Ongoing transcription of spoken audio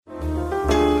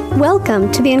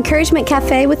Welcome to the Encouragement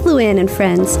Cafe with Luann and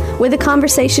friends, where the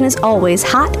conversation is always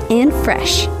hot and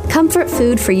fresh. Comfort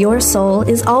food for your soul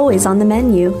is always on the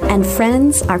menu, and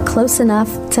friends are close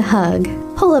enough to hug.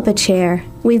 Pull up a chair.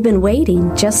 We've been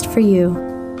waiting just for you.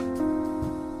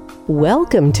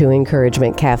 Welcome to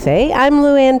Encouragement Cafe. I'm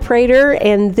Luann Prater,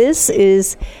 and this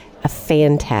is a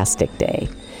fantastic day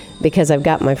because I've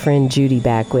got my friend Judy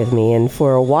back with me, and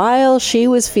for a while she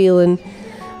was feeling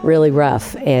really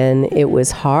rough, and it was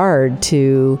hard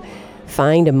to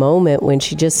find a moment when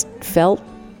she just felt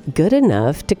good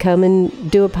enough to come and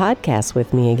do a podcast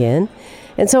with me again.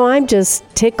 And so I'm just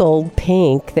tickled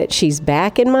pink that she's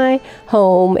back in my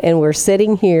home and we're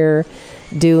sitting here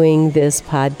doing this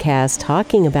podcast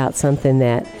talking about something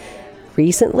that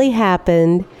recently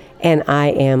happened, and I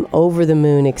am over the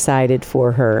moon excited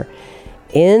for her.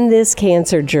 In this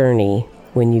cancer journey,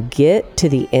 when you get to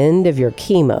the end of your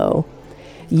chemo,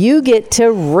 you get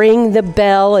to ring the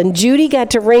bell, and Judy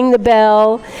got to ring the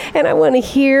bell, and I want to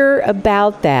hear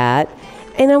about that.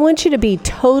 And I want you to be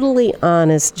totally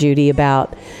honest, Judy,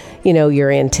 about,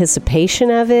 your anticipation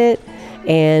of it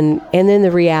and then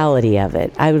the reality of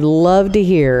it. I would love to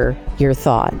hear your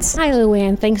thoughts. Hi,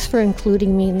 Luann. Thanks for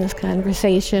including me in this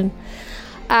conversation.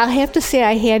 I'll have to say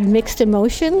I had mixed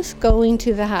emotions going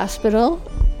to the hospital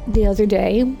the other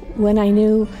day when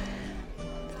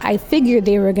I figured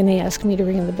they were going to ask me to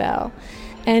ring the bell.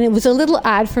 And it was a little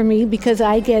odd for me because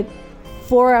I get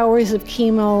 4 hours of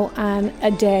chemo on a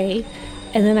day,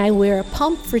 and then I wear a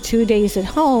pump for 2 days at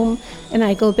home, and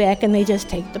I go back and they just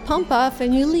take the pump off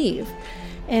and you leave.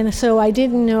 And so I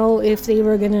didn't know if they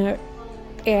were going to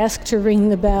ask to ring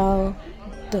the bell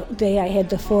the day I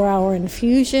had the 4-hour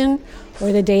infusion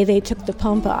or the day they took the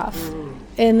pump off.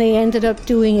 And they ended up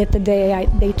doing it the day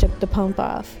they took the pump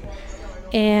off.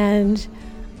 And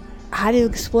how to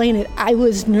explain it? I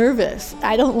was nervous.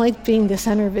 I don't like being the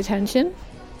center of attention.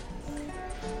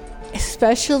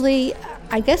 Especially,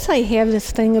 I guess I have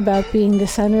this thing about being the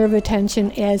center of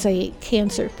attention as a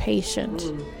cancer patient.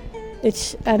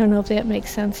 I don't know if that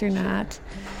makes sense or not.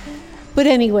 But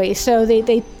anyway, so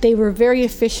they were very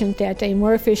efficient that day,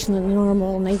 more efficient than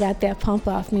normal, and they got that pump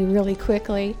off me really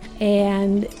quickly.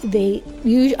 And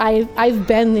I've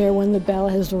been there when the bell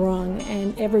has rung,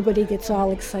 and everybody gets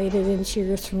all excited and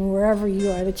cheers from wherever you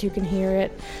are that you can hear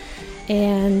it.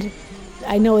 And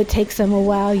I know it takes them a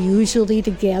while usually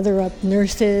to gather up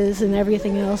nurses and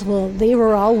everything else. Well, they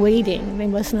were all waiting. They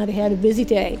must not have had a busy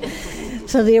day.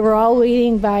 So they were all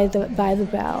waiting by the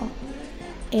bell.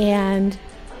 And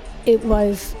it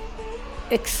was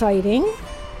exciting,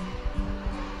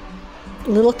 a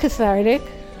little cathartic,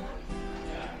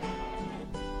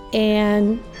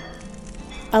 and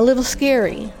a little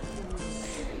scary,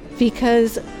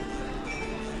 because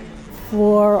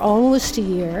for almost a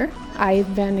year,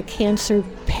 I've been a cancer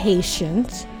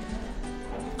patient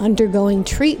undergoing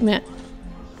treatment,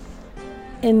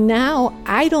 and now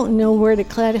I don't know where to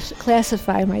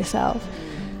classify myself.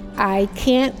 I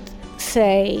can't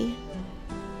say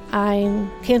I'm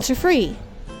cancer-free,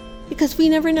 because we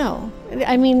never know.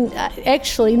 I mean,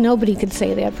 actually, nobody could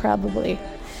say that probably.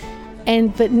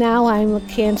 But now I'm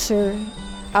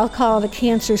I'll call it a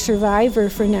cancer survivor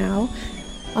for now,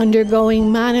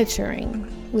 undergoing monitoring,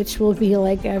 which will be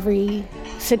like every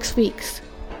 6 weeks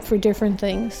for different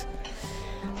things,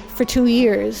 for 2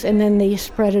 years, and then they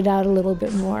spread it out a little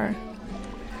bit more.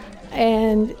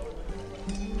 And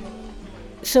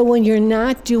so when you're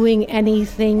not doing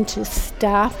anything to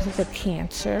stop the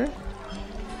cancer,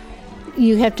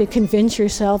 you have to convince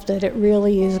yourself that it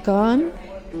really is gone.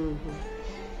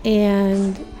 Mm-hmm.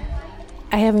 And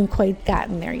I haven't quite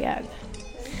gotten there yet.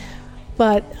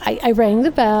 But I rang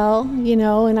the bell,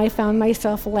 and I found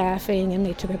myself laughing, and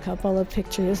they took a couple of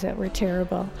pictures that were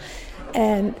terrible.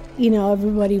 And,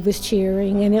 everybody was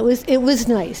cheering, and it was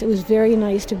nice. It was very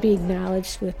nice to be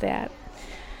acknowledged with that.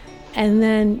 And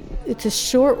then it's a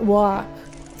short walk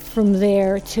from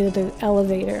there to the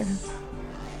elevator.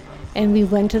 And we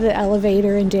went to the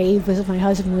elevator, and my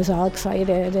husband was all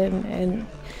excited, and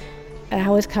I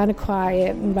was kind of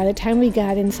quiet. And by the time we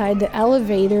got inside the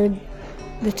elevator,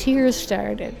 the tears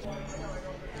started.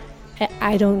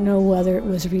 I don't know whether it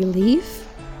was relief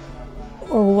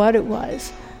or what it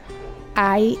was.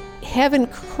 I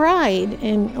haven't cried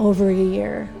in over a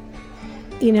year.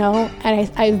 And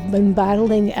I've been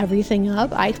bottling everything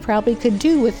up. I probably could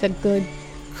do with a good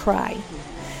cry.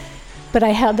 But I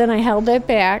held that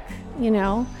back, and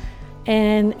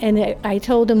I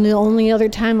told him the only other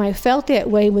time I felt that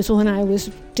way was when I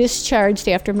was discharged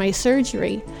after my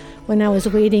surgery, when I was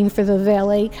waiting for the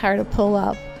valet car to pull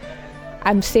up.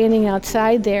 I'm standing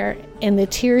outside there, and the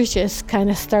tears just kind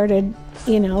of started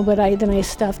but then I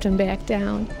stuffed them back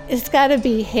down. It's got to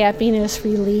be happiness,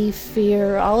 relief,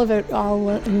 fear, all of it all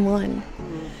in one.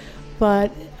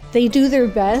 But they do their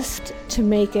best to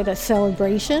make it a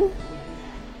celebration,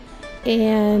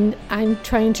 and I'm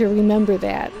trying to remember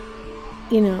that,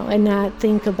 and not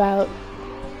think about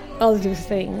other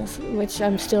things, which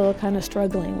I'm still kind of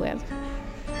struggling with.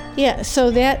 Yeah, so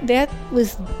that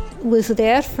was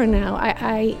that for now.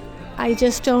 I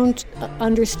just don't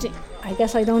understand. I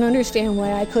guess I don't understand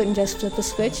why I couldn't just flip a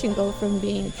switch and go from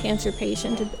being a cancer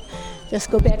patient to just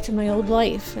go back to my old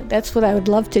life. That's what I would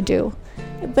love to do.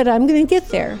 But I'm going to get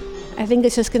there. I think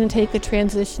it's just going to take a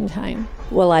transition time.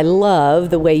 Well, I love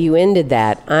the way you ended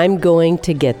that. I'm going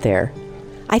to get there.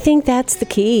 I think that's the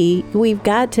key. We've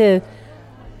got to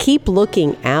keep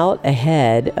looking out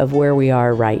ahead of where we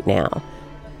are right now.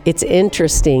 It's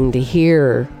interesting to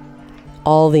hear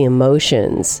all the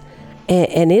emotions.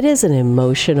 And it is an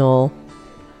emotional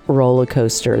roller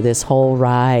coaster, this whole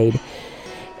ride.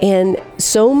 And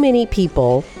so many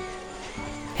people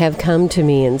have come to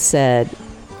me and said,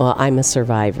 well, I'm a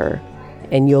survivor,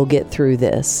 and you'll get through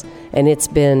this. And it's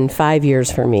been 5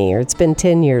 years for me, or it's been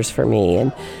 10 years for me.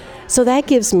 And so that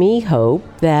gives me hope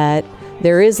that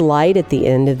there is light at the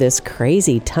end of this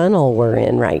crazy tunnel we're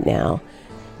in right now.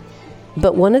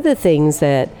 But one of the things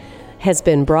that has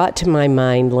been brought to my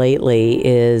mind lately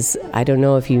is, I don't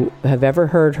know if you have ever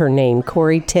heard her name,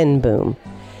 Corrie ten Boom.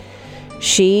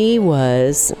 She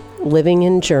was living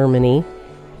in Germany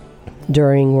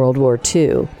during World War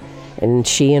II, and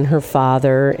she and her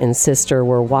father and sister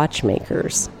were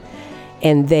watchmakers.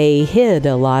 And they hid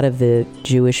a lot of the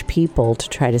Jewish people to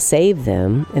try to save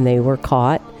them, and they were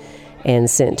caught and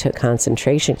sent to a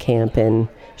concentration camp, and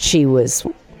she was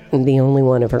the only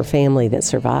one of her family that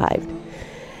survived.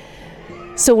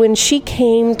 So when she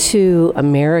came to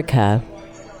America,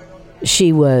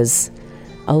 she was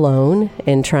alone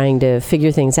and trying to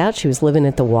figure things out. She was living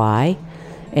at the Y,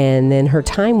 and then her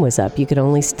time was up. You could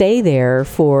only stay there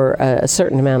for a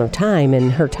certain amount of time,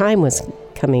 and her time was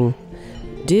coming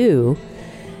due.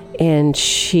 And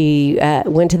she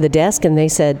went to the desk, and they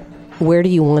said, "Where do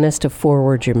you want us to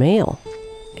forward your mail?"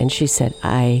 And she said,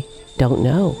 "I don't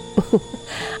know.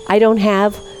 I don't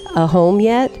have a home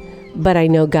yet, but I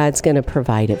know God's going to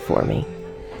provide it for me."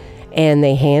 And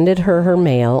they handed her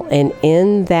mail, and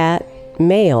in that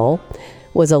mail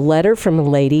was a letter from a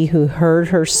lady who heard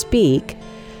her speak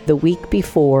the week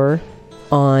before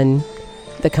on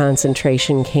the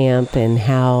concentration camp and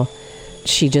how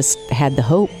she just had the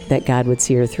hope that God would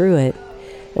see her through it.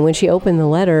 And when she opened the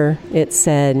letter, it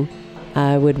said,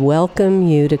 "I would welcome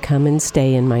you to come and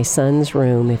stay in my son's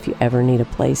room if you ever need a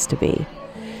place to be."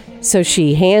 So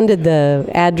she handed the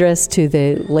address to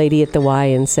the lady at the Y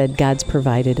and said, "God's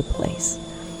provided a place."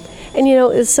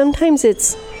 And sometimes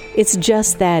it's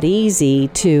just that easy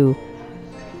to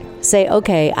say,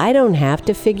 okay, I don't have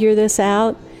to figure this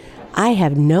out. I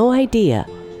have no idea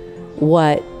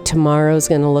what tomorrow's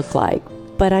going to look like,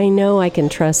 but I know I can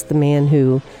trust the man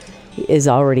who is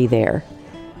already there.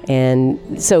 And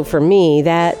so for me,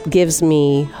 that gives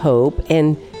me hope,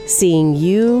 and seeing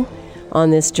you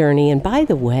on this journey. And by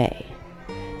the way,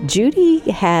 Judy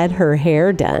had her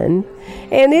hair done,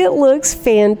 and it looks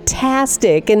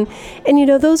fantastic. And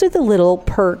those are the little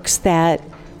perks that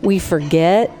we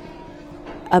forget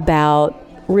about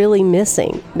really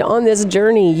missing. On this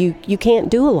journey, you can't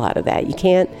do a lot of that. You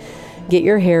can't get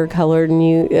your hair colored,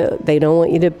 and they don't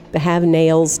want you to have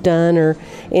nails done or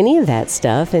any of that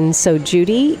stuff. And so,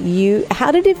 Judy,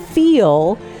 how did it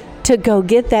feel to go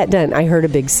get that done? I heard a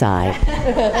big sigh.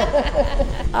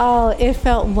 Oh, it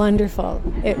felt wonderful.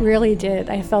 It really did.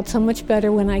 I felt so much better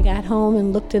when I got home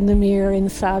and looked in the mirror and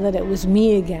saw that it was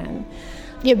me again.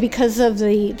 Yeah, because of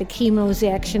the chemo's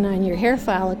action on your hair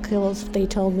follicles, they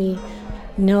told me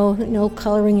no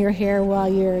coloring your hair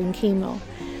while you're in chemo.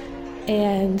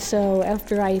 And so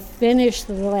after I finished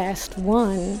the last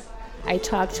one, I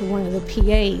talked to one of the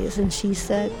PAs, and she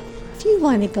said, "If you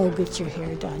want to go get your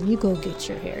hair done, you go get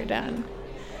your hair done."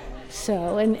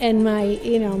 So, and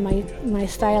my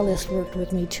stylist worked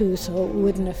with me too, so it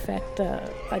wouldn't affect,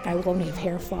 I won't have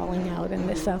hair falling out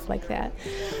and stuff like that.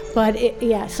 But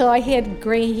so I had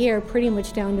gray hair pretty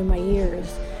much down to my ears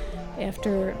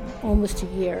after almost a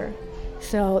year.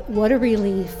 So what a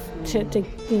relief to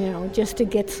just to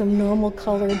get some normal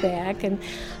color back. And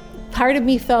part of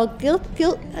me felt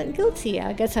guilty,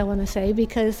 I guess I want to say,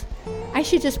 because I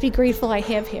should just be grateful I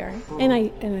have hair, and I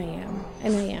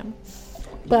am.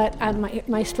 But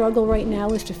my struggle right now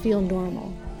is to feel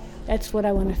normal. That's what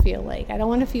I want to feel like. I don't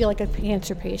want to feel like a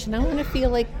cancer patient. I want to feel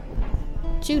like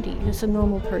Judy, just a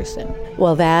normal person.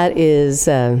 Well, that is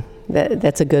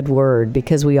That's a good word,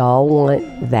 because we all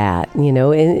want that,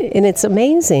 and it's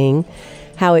amazing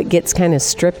how it gets kind of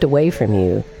stripped away from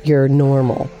you. You're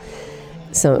normal.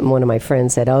 So one of my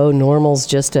friends said, "Oh, normal's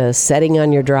just a setting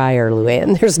on your dryer,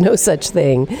 Luann. There's no such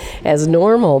thing as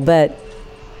normal." But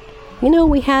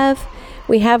we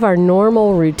have our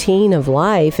normal routine of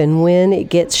life, and when it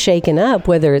gets shaken up,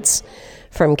 whether it's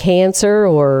from cancer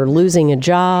or losing a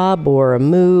job or a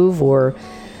move or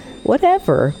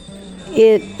whatever,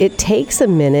 it takes a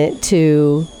minute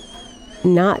to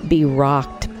not be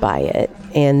rocked by it.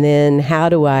 And then how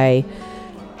do I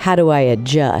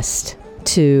adjust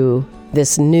to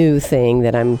this new thing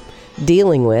that I'm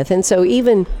dealing with? And so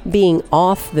even being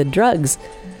off the drugs,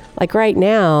 like right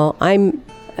now, I'm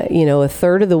a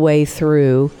third of the way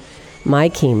through my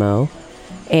chemo,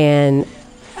 and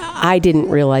I didn't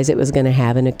realize it was going to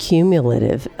have an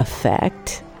accumulative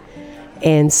effect.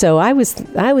 And so I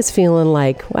was feeling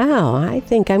like, wow, I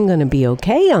think I'm going to be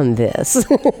okay on this.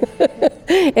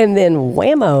 And then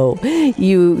whammo,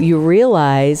 you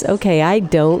realize, okay, I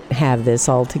don't have this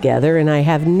all together, and I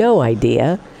have no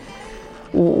idea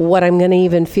what I'm going to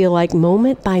even feel like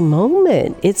moment by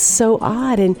moment. It's so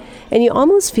odd. And you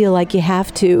almost feel like you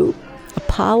have to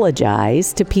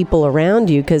apologize to people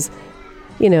around you, because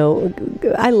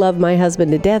I love my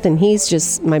husband to death, and he's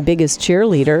just my biggest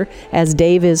cheerleader, as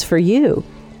Dave is for you.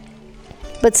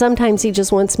 But sometimes he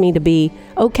just wants me to be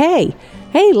okay.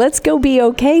 Hey, let's go be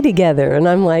okay together. And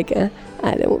I'm like,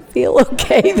 I don't feel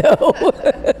okay, though.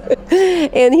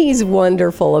 And he's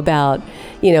wonderful about,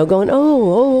 going,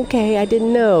 oh, okay, I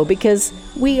didn't know. Because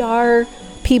we are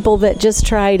people that just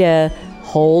try to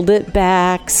hold it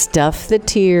back, stuff the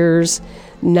tears,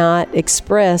 not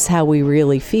express how we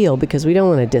really feel, because we don't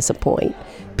want to disappoint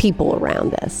people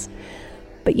around us.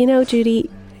 But Judy,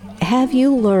 have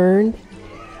you learned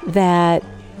that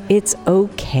it's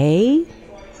okay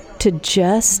to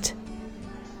just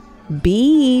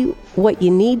be what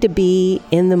you need to be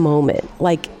in the moment?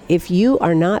 Like, if you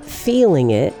are not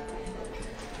feeling it,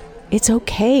 it's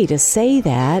okay to say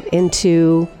that and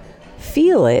to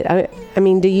feel it. I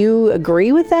mean, do you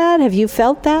agree with that? Have you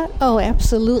felt that? Oh,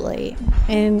 absolutely.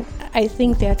 And I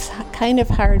think that's kind of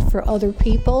hard for other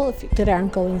people that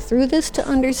aren't going through this to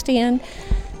understand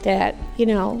that,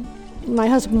 my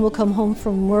husband will come home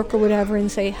from work or whatever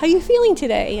and say, "How are you feeling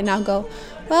today?" And I'll go,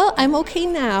 "Well, I'm okay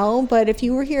now, but if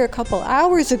you were here a couple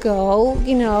hours ago,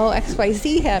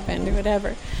 XYZ happened," or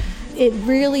whatever. It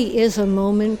really is a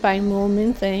moment by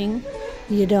moment thing.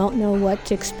 You don't know what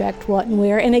to expect, what and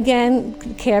where. And again,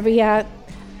 caveat,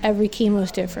 every chemo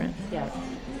is different. Yeah.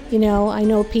 I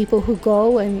know people who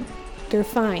go and they're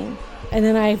fine. And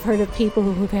then I've heard of people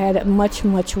who've had it much,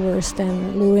 much worse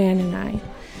than Luann and I.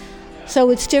 So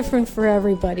it's different for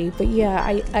everybody. But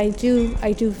yeah, I do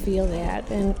feel that.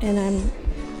 And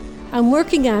I'm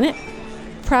working on it.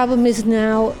 Problem is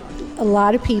now a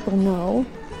lot of people know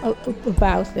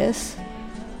about this.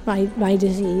 My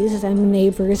disease, and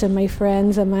neighbors and my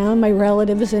friends and my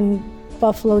relatives in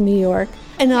Buffalo, New York,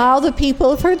 and all the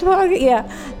people have heard about it.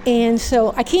 Yeah, and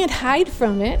so I can't hide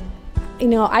from it.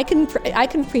 I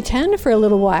can pretend for a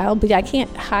little while, but I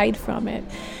can't hide from it.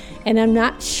 And I'm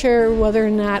not sure whether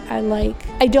or not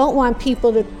I don't want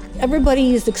people to.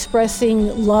 Everybody is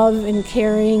expressing love and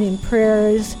caring and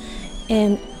prayers,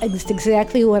 and it's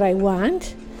exactly what I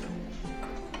want.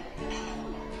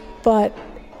 But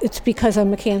it's because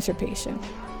I'm a cancer patient.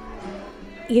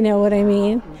 You know what I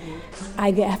mean? Mm-hmm.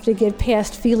 I have to get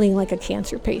past feeling like a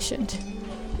cancer patient,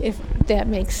 if that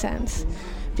makes sense.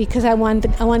 Because I want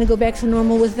to go back to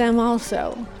normal with them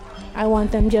also. I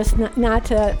want them just not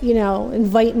to,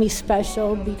 invite me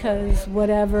special because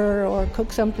whatever, or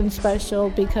cook something special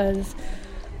because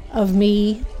of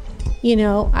me.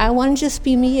 I want to just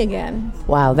be me again.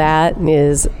 Wow, that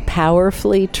is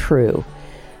powerfully true.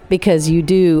 Because you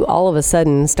do all of a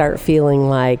sudden start feeling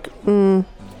like, I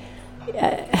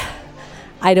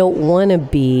don't want to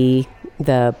be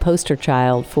the poster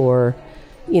child for,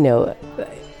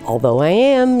 although I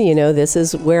am, this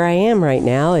is where I am right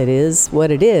now. It is what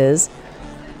it is.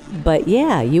 But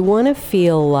yeah, you want to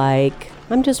feel like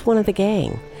I'm just one of the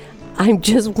gang. I'm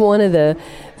just one of the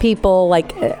people.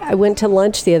 Like, I went to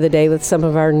lunch the other day with some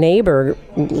of our neighbor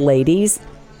ladies.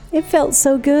 It felt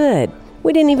so good.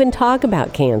 We didn't even talk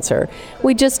about cancer.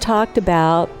 We just talked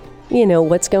about,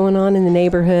 what's going on in the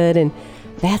neighborhood. And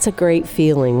that's a great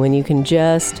feeling when you can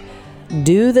just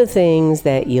do the things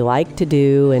that you like to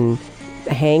do and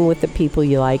hang with the people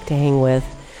you like to hang with.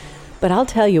 But I'll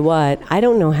tell you what, I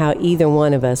don't know how either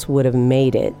one of us would have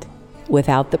made it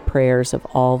without the prayers of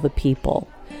all the people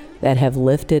that have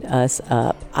lifted us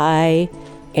up. I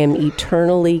am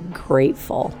eternally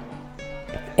grateful.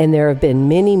 And there have been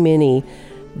many, many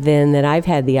then that I've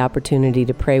had the opportunity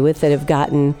to pray with that have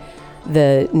gotten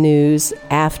the news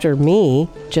after me,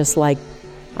 just like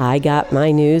I got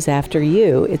my news after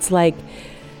you. It's like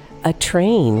a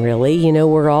train, really. You know,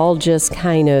 we're all just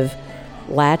kind of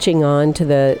latching on to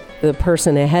the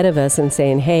person ahead of us and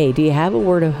saying, hey, do you have a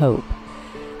word of hope?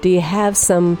 Do you have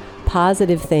some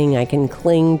positive thing I can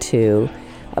cling to?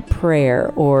 A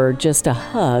prayer or just a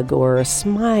hug or a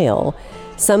smile,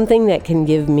 something that can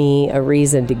give me a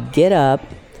reason to get up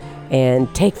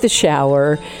and take the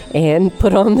shower and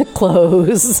put on the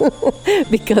clothes.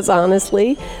 Because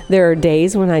honestly, there are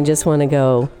days when I just want to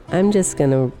go, I'm just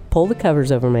going to pull the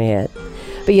covers over my head.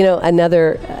 But you know,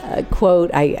 another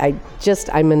quote,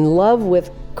 I'm in love with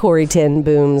Corrie ten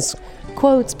Boom's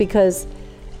quotes, because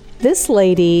this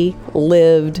lady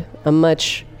lived a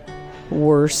much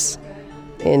worse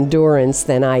endurance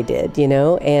than I did, you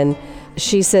know, and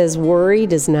she says, worry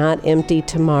does not empty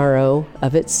tomorrow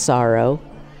of its sorrow,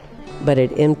 but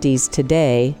it empties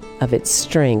today of its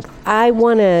strength. I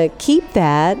want to keep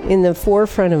that in the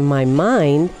forefront of my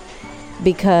mind,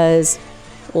 because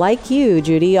like you,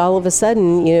 Judy, all of a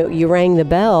sudden, you rang the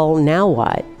bell, now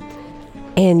what?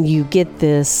 And you get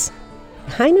this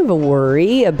kind of a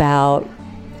worry about,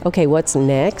 okay, what's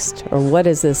next? Or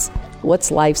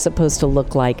what's life supposed to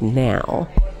look like now?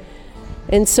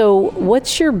 And so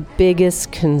what's your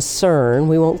biggest concern?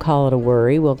 We won't call it a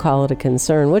worry, we'll call it a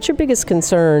concern. What's your biggest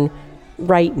concern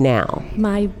right now?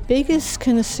 My biggest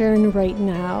concern right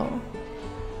now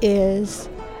is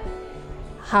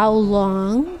how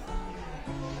long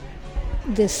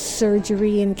this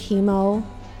surgery and chemo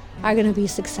are going to be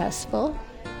successful.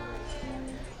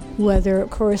 Whether, of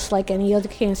course, like any other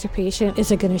cancer patient,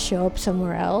 is it going to show up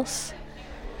somewhere else?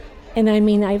 And I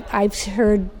mean, I've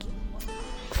heard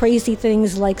crazy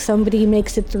things like somebody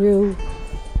makes it through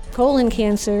colon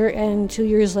cancer and 2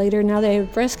 years later now they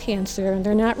have breast cancer, and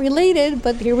they're not related,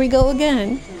 but here we go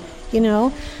again, you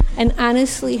know? And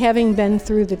honestly, having been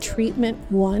through the treatment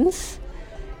once,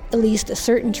 at least a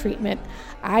certain treatment,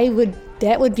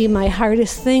 that would be my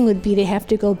hardest thing, would be to have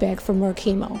to go back for more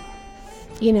chemo.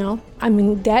 You know, I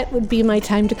mean, that would be my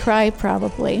time to cry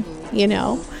probably, you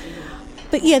know.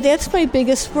 But yeah, that's my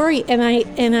biggest worry. And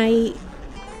I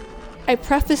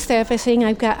preface that by saying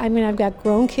I've got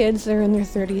grown kids. They're in their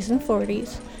 30s and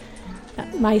 40s.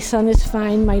 My son is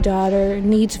fine. My daughter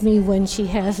needs me when she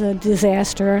has a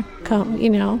disaster come, you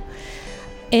know.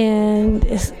 And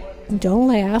don't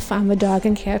laugh, I'm a dog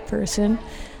and cat person.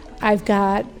 I've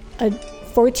got a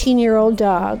 14-year-old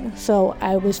dog, so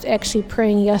I was actually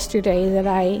praying yesterday that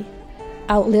I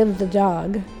outlive the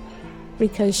dog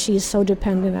because she's so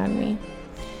dependent on me.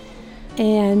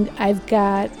 And I've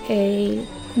got a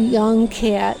young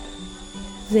cat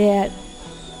that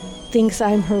thinks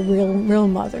I'm her real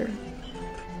mother.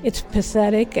 It's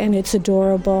pathetic and it's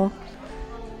adorable,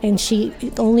 and she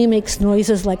only makes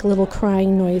noises like little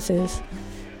crying noises,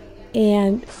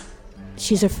 and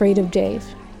she's afraid of Dave.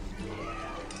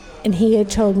 And he had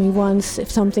told me once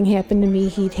if something happened to me,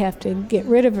 he'd have to get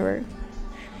rid of her.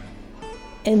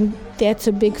 And that's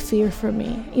a big fear for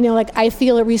me. You know, like, I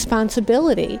feel a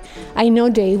responsibility. I know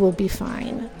Dave will be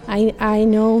fine. I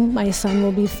know my son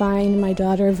will be fine. My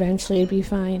daughter eventually will be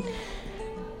fine.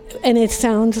 And it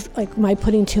sounds like my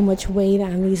putting too much weight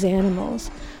on these animals.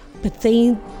 But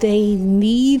they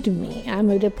need me.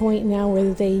 I'm at a point now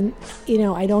where they, you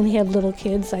know, I don't have little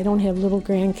kids. I don't have little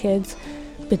grandkids.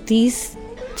 But these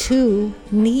two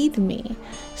need me.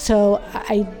 So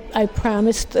I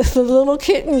promised the little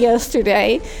kitten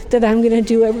yesterday that I'm going to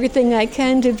do everything I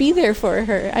can to be there for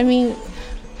her. I mean,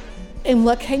 and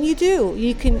what can you do?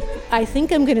 I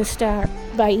think I'm going to start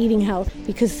by eating healthy,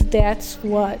 because that's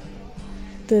what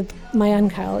my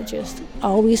oncologist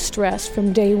always stressed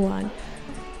from day one.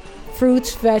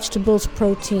 Fruits, vegetables,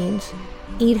 proteins.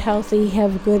 Eat healthy,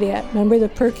 have good remember the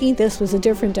perky? This was a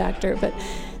different doctor, but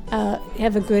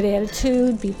have a good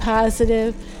attitude, be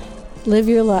positive, live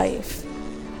your life.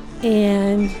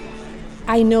 And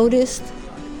I noticed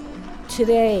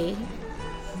today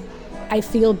I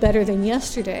feel better than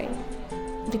yesterday,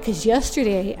 because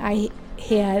yesterday I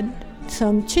had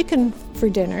some chicken for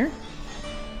dinner,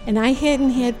 and I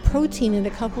hadn't had protein in a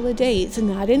couple of days, and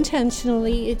not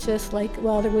intentionally. It's just like,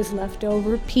 well, there was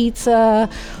leftover pizza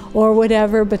or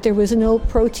whatever, but there was no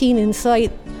protein in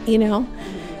sight, you know.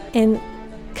 And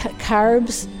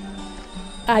carbs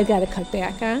I got to cut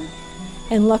back on.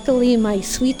 And luckily my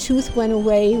sweet tooth went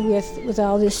away with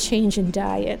all this change in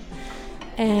diet.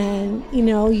 And, you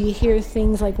know, you hear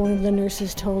things like, one of the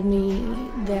nurses told me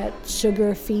that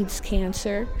sugar feeds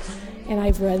cancer, and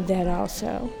I've read that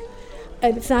also.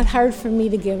 it's not hard for me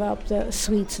to give up the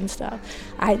sweets and stuff.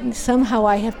 Somehow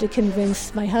I have to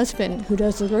convince my husband, who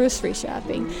does the grocery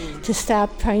shopping, to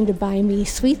stop trying to buy me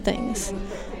sweet things.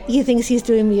 He thinks he's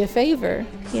doing me a favor,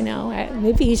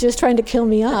 Maybe he's just trying to kill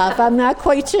me off. I'm not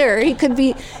quite sure. He could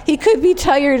be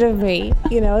tired of me,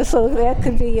 So that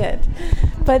could be it.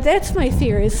 But that's my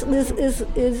fear: is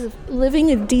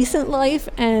living a decent life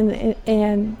and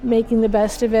making the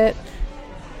best of it,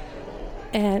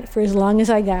 and for as long as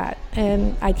I got.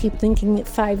 And I keep thinking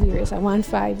 5 years. I want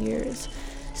 5 years.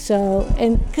 So,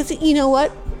 and because you know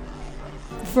what?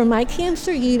 For my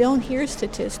cancer, you don't hear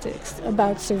statistics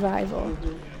about survival.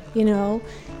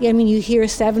 You hear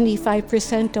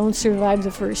 75% don't survive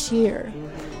the first year.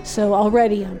 So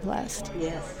already I'm blessed.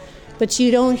 Yes. But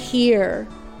you don't hear,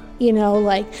 and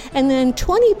then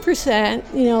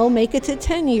 20%, make it to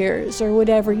 10 years or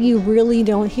whatever. You really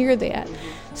don't hear that.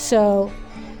 So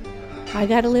I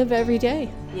got to live every day.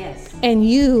 Yes. And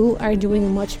you are doing a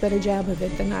much better job of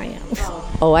it than I am.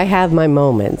 Oh, I have my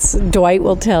moments. Dwight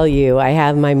will tell you I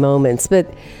have my moments. But,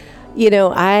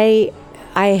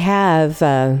 I have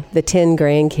the 10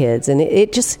 grandkids, and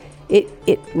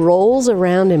it rolls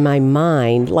around in my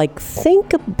mind. Like,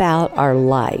 think about our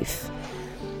life.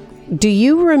 Do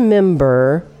you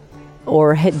remember,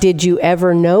 or did you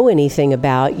ever know anything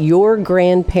about your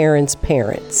grandparents'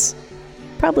 parents?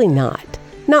 Probably not.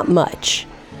 Not much.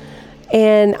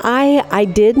 And I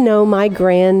did know my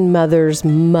grandmother's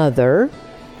mother,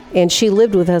 and she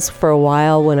lived with us for a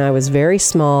while when I was very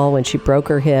small, when she broke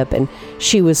her hip, and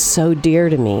she was so dear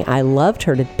to me. I loved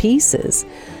her to pieces.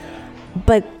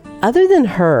 But other than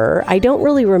her, I don't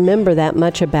really remember that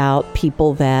much about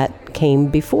people that came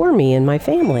before me in my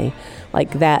family,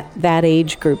 like that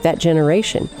age group, that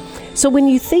generation. So when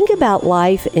you think about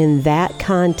life in that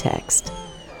context,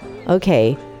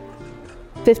 okay,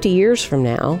 50 years from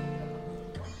now,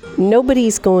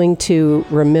 nobody's going to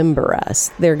remember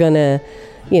us. They're going to,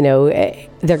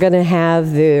 they're going to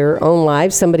have their own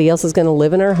lives. Somebody else is going to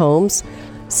live in our homes.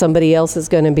 Somebody else is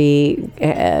going to be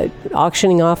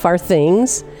auctioning off our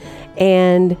things.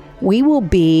 And we will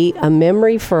be a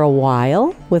memory for a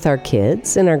while with our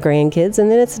kids and our grandkids, and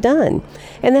then it's done.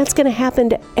 And that's going to happen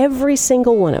to every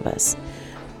single one of us.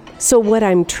 So what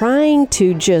I'm trying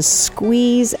to just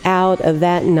squeeze out of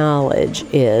that knowledge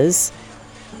is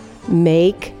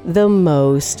make the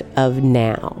most of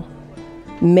now.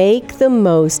 Make the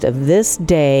most of this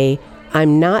day.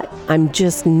 I'm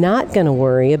just not going to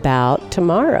worry about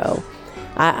tomorrow.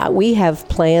 We have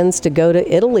plans to go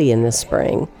to Italy in the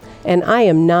spring, and I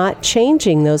am not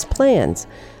changing those plans.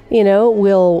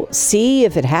 We'll see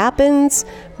if it happens,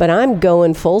 but I'm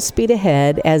going full speed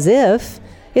ahead as if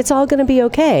it's all going to be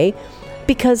okay,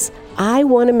 because I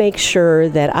want to make sure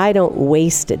that I don't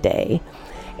waste a day.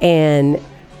 And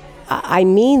I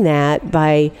mean that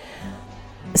by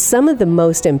some of the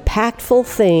most impactful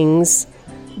things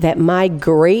that my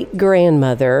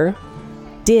great-grandmother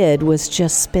did was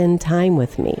just spend time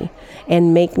with me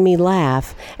and make me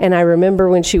laugh. And I remember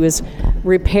when she was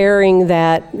repairing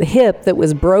that hip that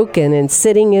was broken and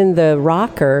sitting in the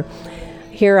rocker,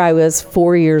 here I was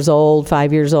 4 years old,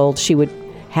 5 years old, she would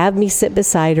have me sit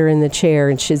beside her in the chair,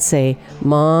 and she'd say,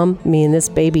 "Mom, me and this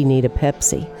baby need a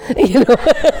Pepsi."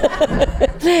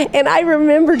 And I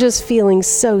remember just feeling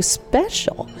so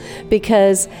special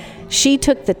because she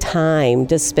took the time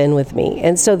to spend with me.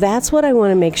 And so that's what I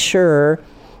want to make sure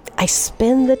I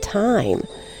spend the time.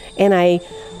 And I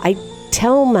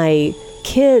tell my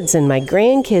kids and my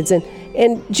grandkids,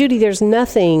 and Judy, there's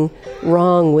nothing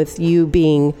wrong with you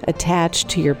being attached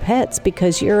to your pets,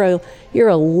 because you're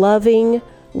a loving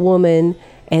woman,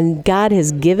 and God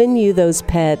has given you those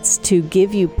pets to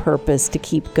give you purpose to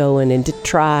keep going and to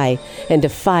try and to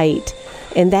fight.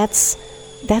 And that's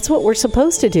what we're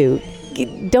supposed to do.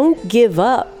 Don't give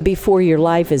up before your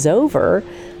life is over.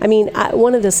 I mean,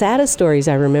 one of the saddest stories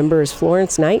I remember is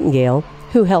Florence Nightingale,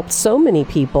 who helped so many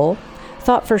people,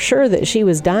 thought for sure that she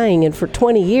was dying, and for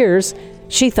 20 years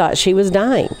she thought she was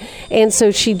dying. And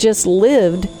so she just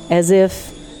lived as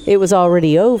if it was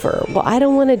already over. Well, I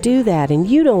don't want to do that, and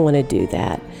you don't want to do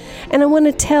that. And I want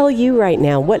to tell you right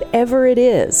now, whatever it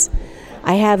is,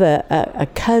 I have a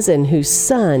cousin whose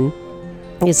son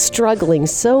is struggling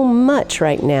so much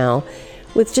right now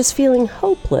with just feeling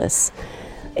hopeless.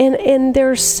 And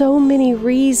there are so many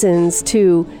reasons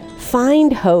to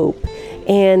find hope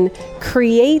and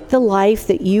create the life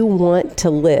that you want to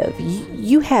live.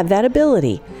 You have that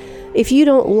ability. If you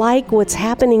don't like what's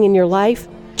happening in your life,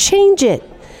 change it,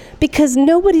 because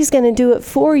nobody's going to do it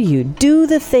for you. Do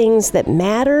the things that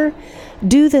matter.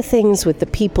 Do the things with the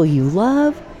people you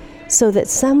love, so that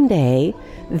someday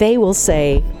they will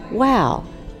say, "Wow,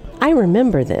 I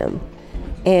remember them.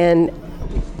 And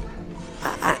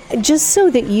just so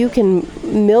that you can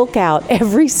milk out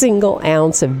every single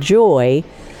ounce of joy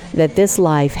that this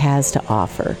life has to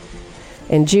offer.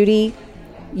 And Judy,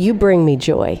 you bring me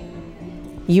joy.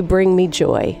 You bring me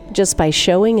joy just by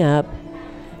showing up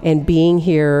and being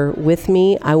here with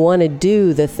me. I want to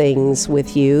do the things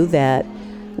with you that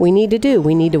we need to do.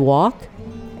 We need to walk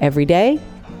every day.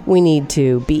 We need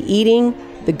to be eating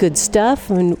the good stuff.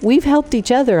 And we've helped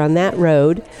each other on that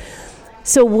road.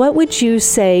 So what would you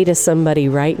say to somebody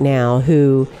right now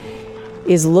who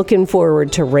is looking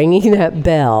forward to ringing that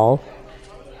bell,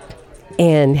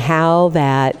 and how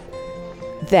that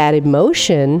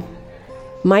emotion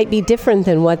might be different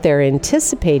than what they're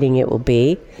anticipating it will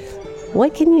be?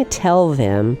 What can you tell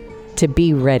them to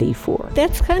be ready for?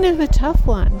 That's kind of a tough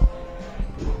one.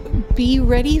 Be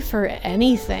ready for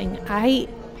anything.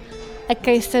 Like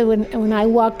I said, when I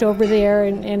walked over there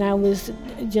and I was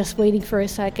just waiting for a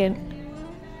second,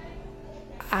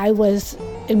 I was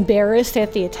embarrassed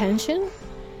at the attention.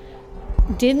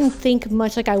 Didn't think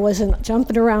much, like I wasn't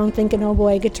jumping around thinking, oh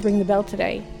boy, I get to ring the bell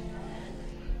today.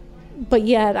 But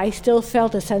yet I still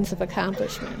felt a sense of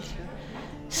accomplishment.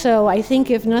 So I think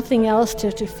if nothing else,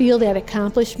 to feel that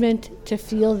accomplishment, to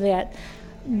feel that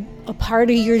a part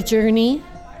of your journey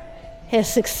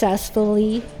has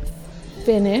successfully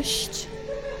finished.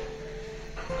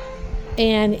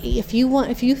 And if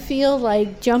you feel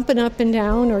like jumping up and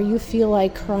down, or you feel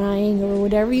like crying, or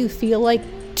whatever you feel like,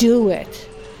 do it.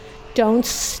 Don't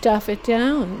stuff it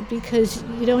down, because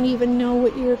you don't even know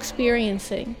what you're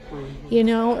experiencing. You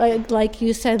know, like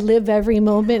you said, live every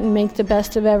moment and make the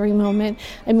best of every moment.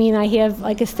 I mean, I have,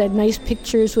 like I said, nice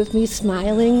pictures with me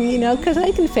smiling, you know, because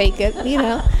I can fake it, you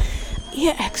know.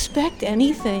 Yeah, expect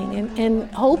anything. And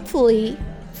hopefully,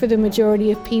 for the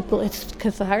majority of people, it's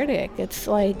cathartic. It's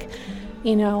like,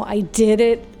 you know, I did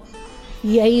it,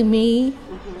 yay me,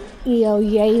 you know,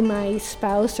 yay my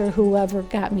spouse or whoever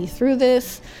got me through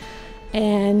this,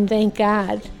 and thank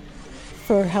God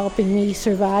for helping me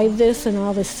survive this and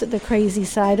all the crazy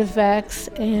side effects,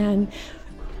 and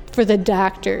for the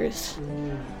doctors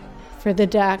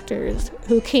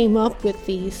who came up with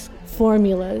these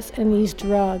formulas and these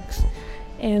drugs,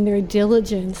 and their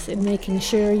diligence in making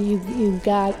sure you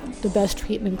got the best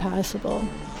treatment possible.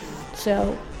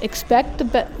 So expect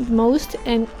the most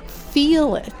and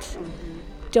feel it.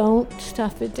 Don't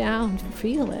stuff it down,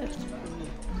 feel it.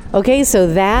 Okay, so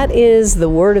that is the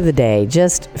word of the day.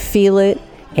 Just feel it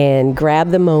and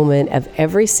grab the moment of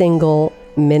every single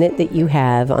minute that you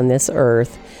have on this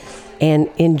earth and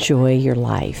enjoy your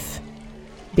life.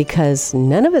 Because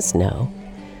none of us know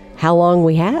how long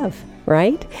we have,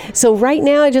 right? So right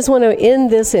now, I just want to end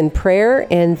this in prayer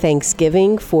and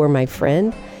thanksgiving for my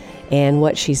friend and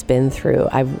what she's been through.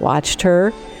 I've watched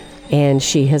her, and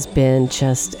she has been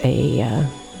just a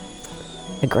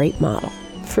great model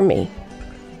for me.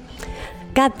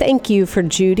 God, thank you for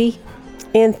Judy,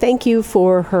 and thank you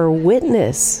for her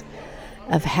witness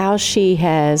of how she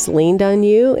has leaned on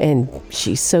you, and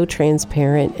she's so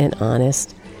transparent and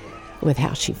honest with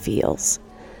how she feels.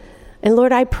 And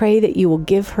Lord, I pray that you will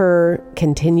give her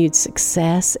continued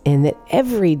success, and that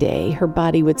every day her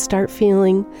body would start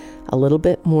feeling a little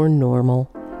bit more normal.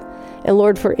 And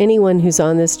Lord, for anyone who's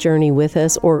on this journey with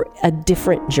us, or a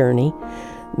different journey,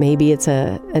 maybe it's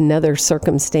another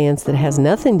circumstance that has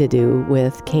nothing to do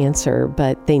with cancer,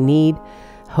 but they need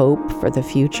hope for the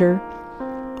future,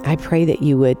 I pray that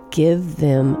you would give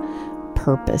them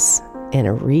purpose and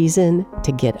a reason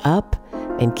to get up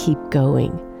and keep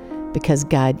going. Because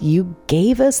God, you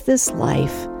gave us this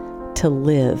life to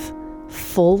live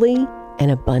fully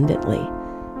and abundantly.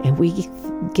 And we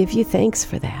give you thanks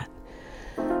for that.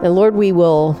 And Lord, we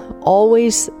will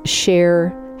always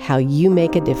share how you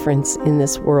make a difference in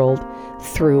this world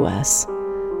through us.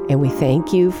 And we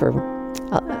thank you for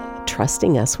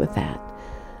trusting us with that.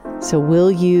 So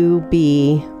will you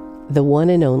be the one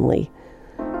and only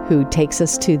who takes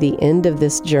us to the end of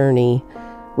this journey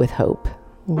with hope?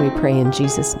 We pray in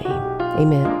Jesus' name.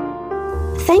 Amen.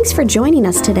 Thanks for joining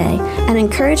us today at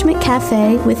Encouragement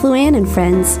Cafe with Luann and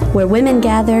Friends, where women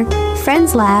gather,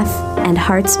 friends laugh, and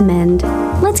hearts mend.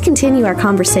 Let's continue our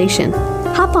conversation.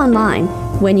 Hop online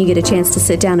when you get a chance to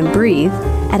sit down and breathe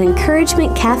at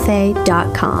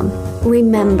encouragementcafe.com.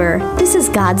 Remember, this is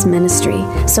God's ministry,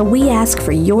 so we ask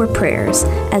for your prayers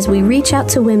as we reach out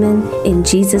to women in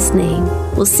Jesus' name.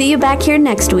 We'll see you back here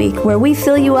next week, where we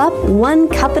fill you up one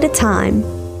cup at a time.